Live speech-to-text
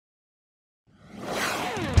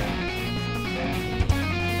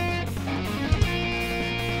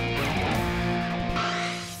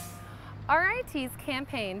RIT's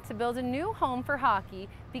campaign to build a new home for hockey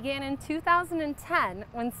began in 2010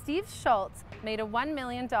 when Steve Schultz made a $1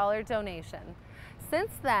 million donation.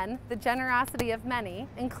 Since then, the generosity of many,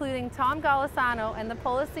 including Tom Golisano and the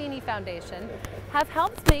Polisseni Foundation, have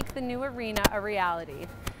helped make the new arena a reality.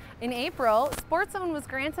 In April, SportsZone was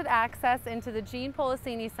granted access into the Gene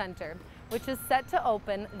Polisseni Center, which is set to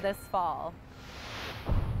open this fall.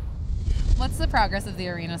 What's the progress of the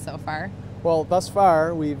arena so far? Well, thus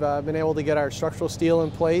far, we've been able to get our structural steel in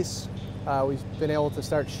place. We've been able to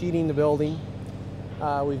start sheeting the building.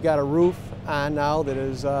 We've got a roof on now that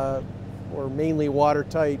is we're mainly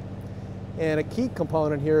watertight. And a key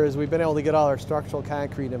component here is we've been able to get all our structural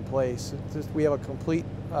concrete in place. We have a complete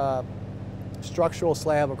structural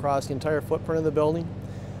slab across the entire footprint of the building.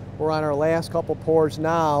 We're on our last couple pours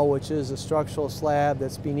now, which is a structural slab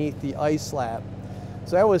that's beneath the ice slab.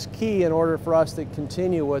 So that was key in order for us to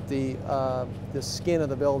continue with the skin of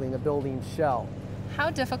the building shell. How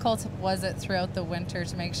difficult was it throughout the winter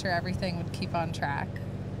to make sure everything would keep on track?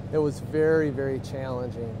 It was very, very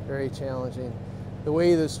challenging, very challenging. The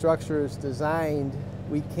way the structure is designed,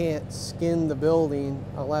 we can't skin the building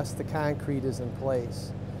unless the concrete is in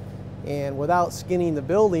place. And without skinning the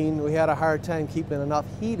building, we had a hard time keeping enough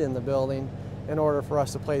heat in the building in order for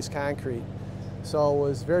us to place concrete. So it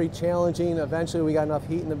was very challenging. Eventually we got enough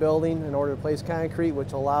heat in the building in order to place concrete,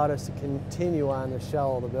 which allowed us to continue on the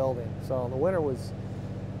shell of the building. So the winter was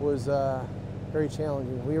very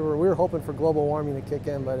challenging. We were hoping for global warming to kick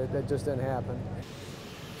in, but it just didn't happen.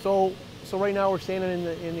 So right now we're standing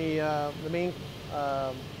in the main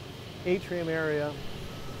atrium area.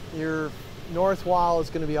 Your north wall is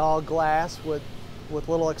going to be all glass with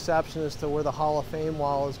little exception as to where the Hall of Fame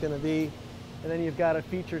wall is going to be. And then you've got a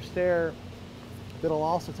feature stair that'll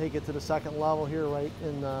also take it to the second level here right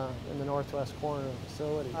in the northwest corner of the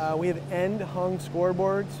facility. We have end-hung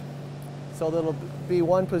scoreboards. So there'll be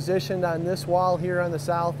one positioned on this wall here on the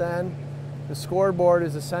south end. The scoreboard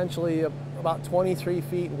is essentially about 23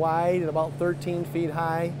 feet wide and about 13 feet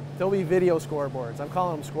high. There'll be video scoreboards. I'm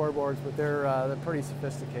calling them scoreboards, but they're pretty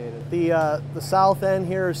sophisticated. The south end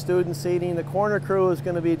here is student seating. The corner crew is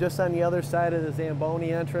going to be just on the other side of the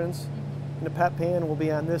Zamboni entrance. And the pep pan will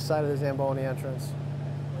be on this side of the Zamboni entrance.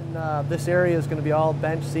 And this area is going to be all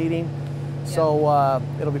bench seating, so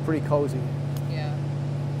it'll be pretty cozy. Yeah,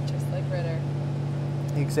 just like Ritter.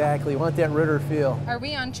 Exactly, we want that Ritter feel. Are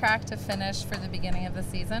we on track to finish for the beginning of the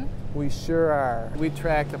season? We sure are. We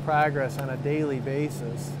track the progress on a daily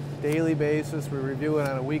basis. We review it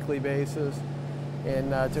on a weekly basis, and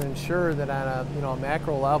to ensure that on a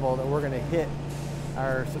macro level that we're going to hit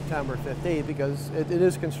our September 5th date, because it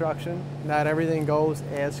is construction. Not everything goes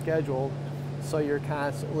as scheduled, so you're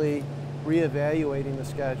constantly reevaluating the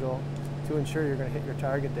schedule to ensure you're going to hit your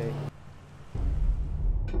target date.